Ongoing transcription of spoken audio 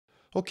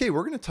Okay,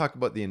 we're going to talk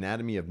about the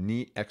anatomy of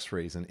knee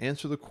x-rays and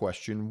answer the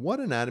question,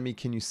 what anatomy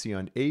can you see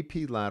on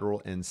AP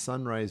lateral and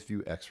sunrise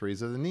view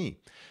x-rays of the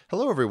knee?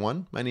 Hello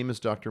everyone, my name is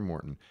Dr.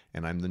 Morton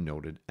and I'm the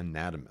noted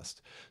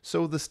anatomist.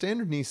 So the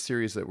standard knee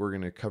series that we're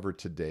going to cover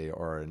today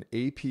are an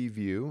AP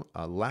view,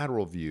 a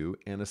lateral view,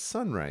 and a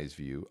sunrise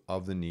view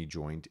of the knee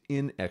joint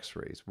in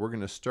x-rays. We're going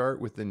to start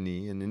with the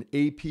knee in an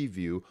AP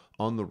view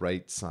on the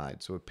right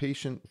side. So a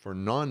patient for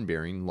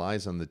non-bearing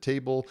lies on the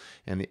table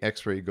and the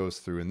x-ray goes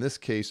through, in this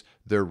case,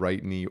 their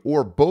right knee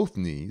or both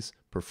knees,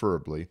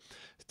 preferably.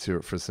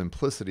 For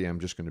simplicity, I'm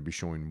just going to be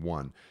showing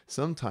one.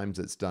 Sometimes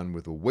it's done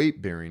with a weight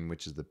bearing,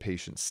 which is the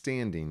patient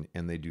standing,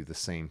 and they do the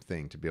same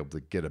thing to be able to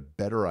get a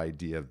better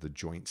idea of the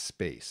joint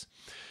space.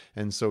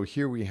 And so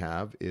here we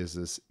have is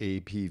this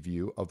AP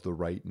view of the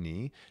right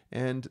knee,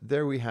 and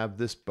there we have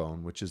this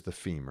bone, which is the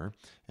femur,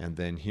 and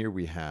then here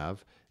we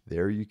have,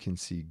 there you can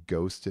see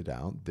ghosted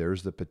out,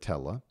 there's the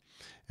patella.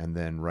 And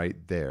then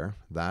right there,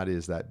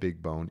 that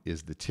big bone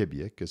is the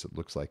tibia, because it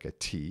looks like a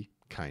T,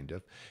 kind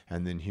of.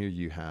 And then here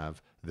you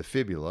have the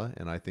fibula,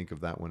 and I think of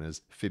that one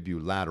as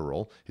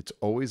fibulateral. It's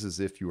always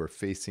as if you are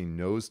facing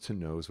nose to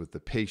nose with the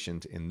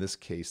patient, in this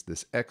case,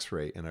 this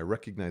x-ray. And I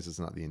recognize it's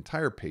not the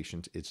entire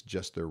patient, it's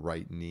just their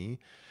right knee.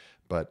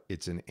 But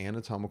it's an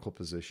anatomical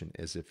position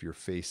as if you're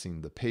facing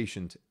the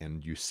patient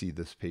and you see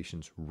this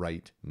patient's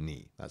right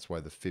knee. That's why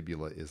the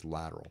fibula is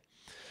lateral.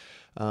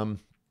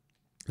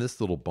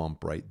 This little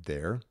bump right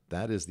there,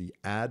 that is the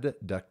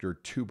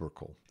adductor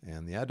tubercle.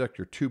 And the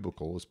adductor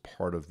tubercle is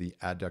part of the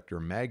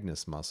adductor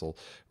magnus muscle,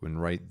 when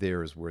right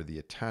there is where the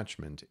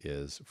attachment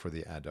is for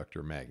the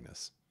adductor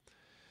magnus.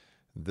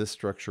 This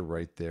structure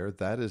right there,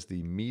 that is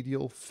the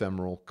medial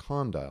femoral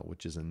condyle,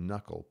 which is a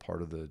knuckle,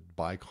 part of the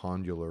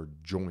bicondylar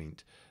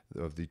joint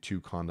of the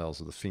two condyles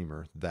of the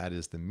femur. That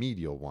is the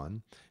medial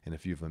one. And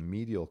if you have a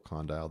medial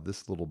condyle,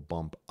 this little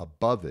bump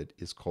above it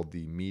is called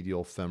the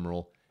medial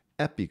femoral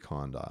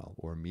epicondyle,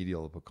 or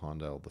medial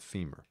epicondyle of the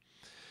femur.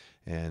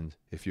 And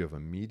if you have a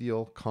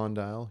medial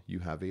condyle, you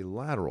have a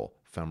lateral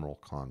femoral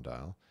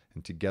condyle.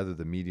 And together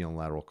the medial and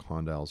lateral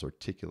condyles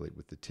articulate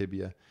with the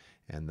tibia,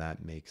 and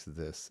that makes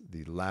this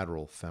the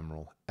lateral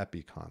femoral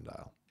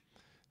epicondyle.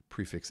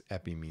 Prefix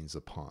epi means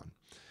upon.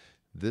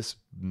 This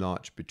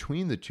notch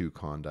between the two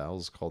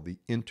condyles is called the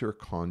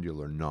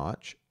intercondylar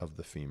notch of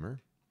the femur.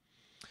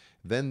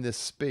 Then this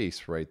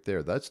space right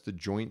there, that's the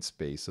joint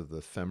space of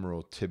the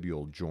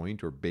femorotibial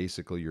joint, or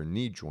basically your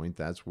knee joint.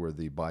 That's where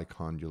the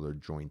bicondylar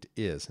joint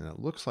is. And it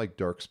looks like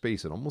dark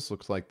space. It almost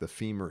looks like the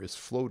femur is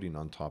floating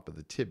on top of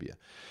the tibia.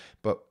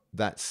 But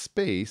that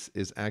space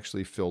is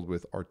actually filled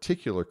with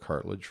articular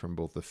cartilage from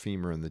both the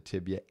femur and the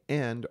tibia,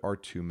 and our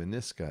two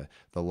menisci,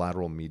 the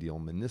lateral medial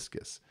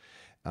meniscus.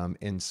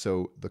 And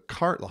so the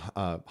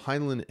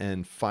hyaline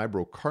and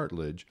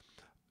fibrocartilage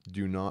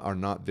are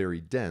not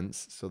very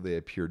dense, so they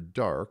appear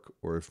dark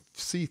or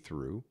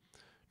see-through,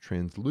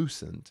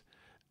 translucent,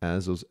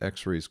 as those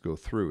x-rays go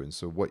through. And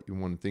so one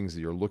of the things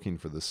that you're looking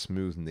for, the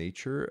smooth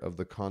nature of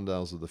the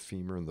condyles of the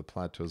femur and the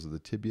plateaus of the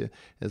tibia,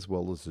 as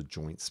well as the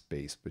joint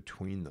space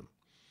between them.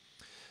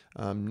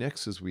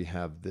 Next is we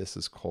have this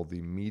is called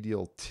the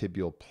medial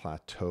tibial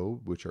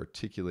plateau, which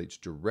articulates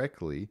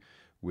directly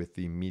with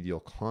the medial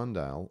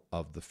condyle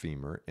of the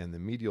femur. And the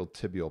medial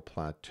tibial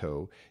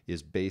plateau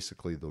is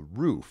basically the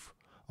roof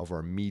of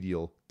our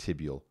medial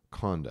tibial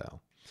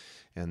condyle.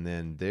 And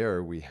then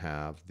there we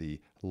have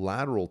the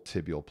lateral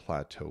tibial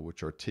plateau,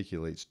 which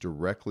articulates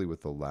directly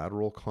with the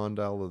lateral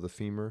condyle of the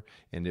femur,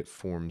 and it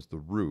forms the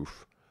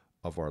roof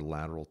of our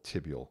lateral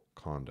tibial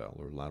condyle,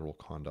 or lateral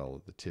condyle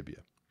of the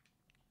tibia.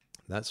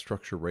 That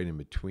structure right in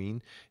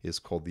between is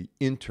called the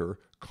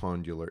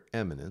intercondylar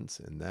eminence,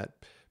 and that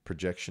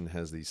projection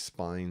has these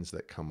spines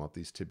that come up,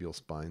 these tibial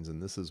spines,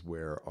 and this is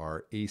where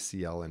our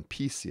ACL and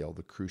PCL,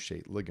 the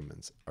cruciate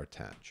ligaments,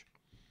 attach.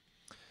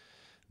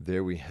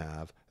 There we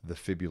have the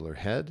fibular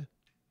head,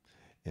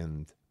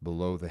 and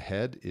below the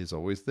head is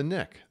always the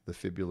neck, the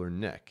fibular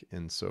neck.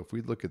 And so if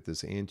we look at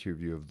this anterior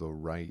view of the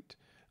right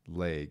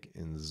leg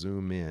and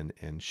zoom in,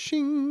 and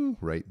shing,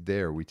 right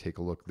there, we take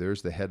a look.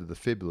 There's the head of the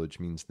fibula,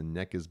 which means the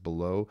neck is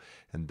below,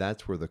 and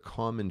that's where the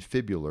common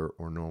fibular,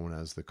 or known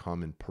as the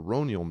common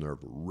peroneal nerve,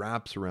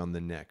 wraps around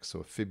the neck. So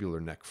a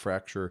fibular neck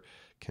fracture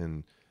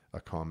a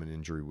common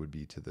injury would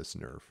be to this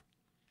nerve.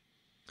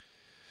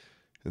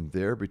 And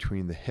there,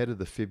 between the head of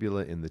the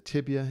fibula and the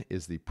tibia,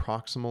 is the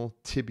proximal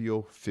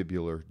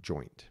tibiofibular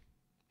joint.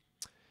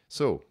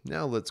 So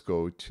now let's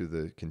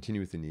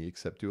continue with the knee,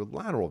 except do a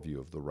lateral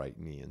view of the right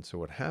knee. And so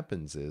what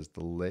happens is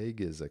the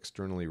leg is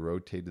externally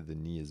rotated, the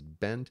knee is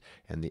bent,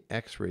 and the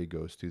x-ray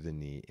goes through the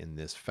knee in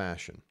this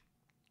fashion.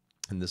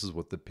 And this is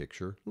what the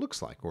picture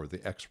looks like, or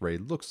the x-ray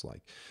looks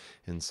like.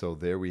 And so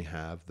there we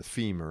have the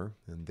femur,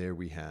 and there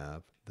we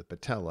have the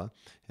patella,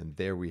 and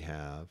there we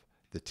have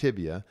the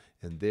tibia,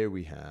 and there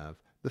we have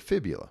the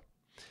fibula.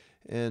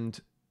 And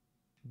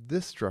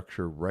this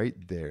structure right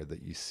there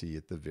that you see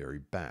at the very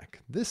back.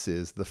 This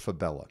is the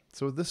fibula.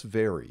 So this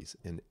varies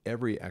in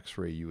every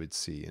x-ray you would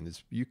see. And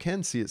you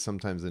can see it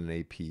sometimes in an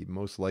AP.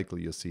 Most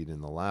likely you'll see it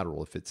in the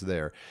lateral if it's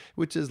there,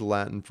 which is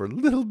Latin for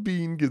little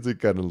bean because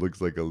it kind of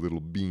looks like a little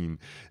bean.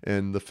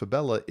 And the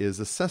fibula is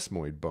a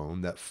sesamoid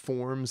bone that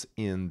forms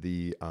in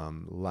the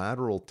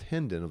lateral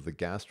tendon of the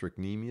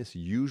gastrocnemius,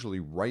 usually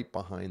right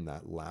behind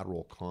that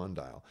lateral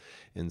condyle.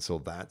 And so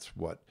that's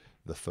what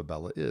the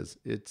fibula is.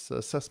 It's a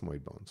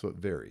sesamoid bone, so it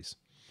varies.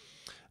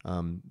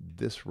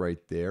 This right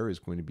there is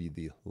going to be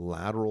the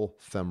lateral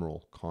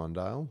femoral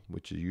condyle,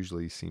 which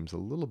usually seems a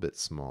little bit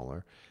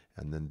smaller.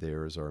 And then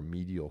there is our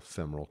medial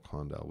femoral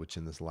condyle, which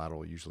in this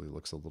lateral usually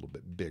looks a little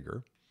bit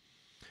bigger.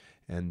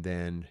 And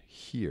then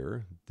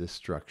here, this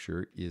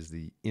structure is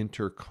the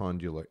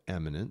intercondylar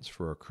eminence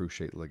for our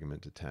cruciate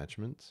ligament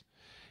attachments.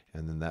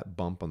 And then that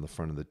bump on the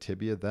front of the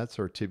tibia, that's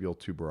our tibial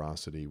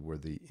tuberosity where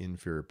the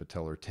inferior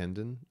patellar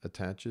tendon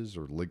attaches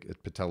or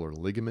patellar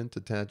ligament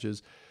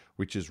attaches,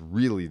 which is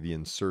really the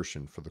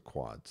insertion for the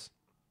quads.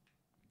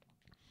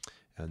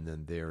 And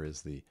then there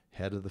is the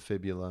head of the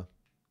fibula,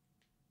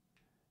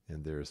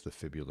 and there's the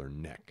fibular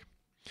neck.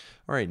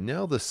 All right,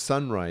 now the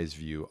sunrise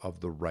view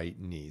of the right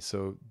knee.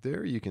 So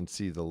there you can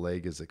see the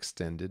leg is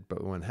extended,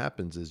 but what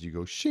happens is you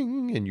go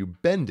shing and you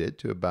bend it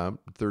to about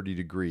 30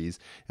 degrees,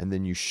 and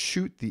then you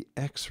shoot the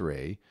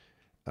x-ray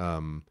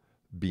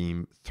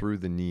beam through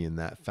the knee in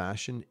that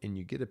fashion, and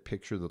you get a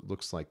picture that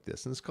looks like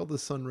this. And it's called the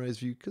sunrise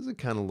view because it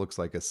kind of looks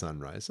like a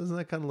sunrise. Doesn't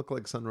that kind of look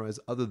like sunrise?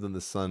 Other than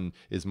the sun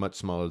is much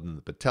smaller than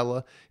the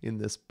patella in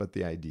this, but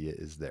the idea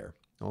is there.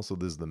 Also,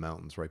 this is the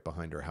mountains right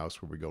behind our house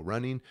where we go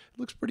running. It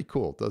looks pretty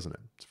cool, doesn't it?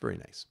 It's very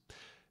nice.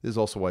 This is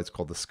also why it's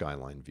called the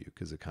skyline view,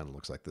 because it kind of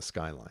looks like the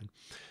skyline.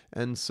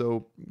 And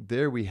so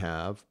there we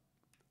have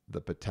the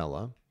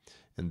patella,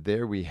 and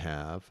there we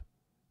have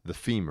the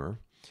femur.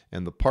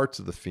 And the parts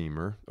of the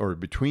femur, or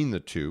between the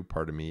two,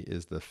 pardon me,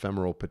 is the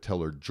femoral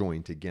patellar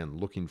joint. Again,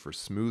 looking for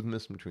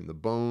smoothness between the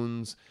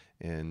bones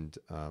and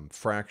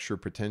fracture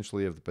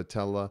potentially of the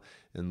patella,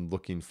 and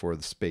looking for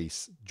the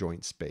space,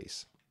 joint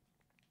space.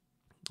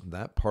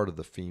 That part of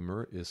the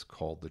femur is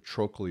called the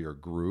trochlear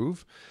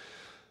groove.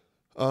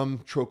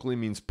 Trochlear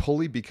means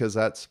pulley because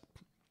that's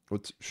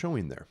what's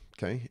showing there.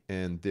 Okay,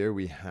 and there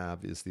we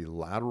have is the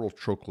lateral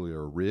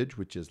trochlear ridge,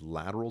 which is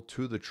lateral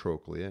to the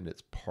trochlea, and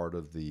it's part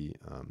of the,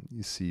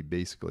 you see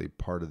basically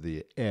part of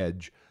the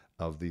edge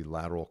of the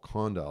lateral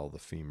condyle of the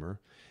femur.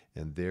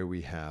 And there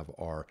we have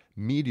our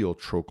medial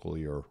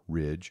trochlear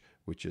ridge,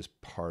 which is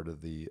part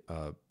of the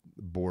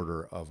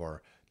border of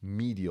our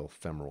medial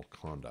femoral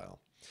condyle.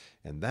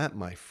 And that,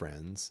 my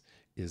friends,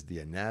 is the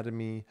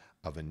anatomy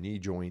of a knee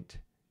joint,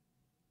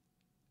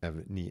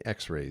 of knee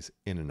x-rays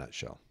in a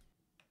nutshell.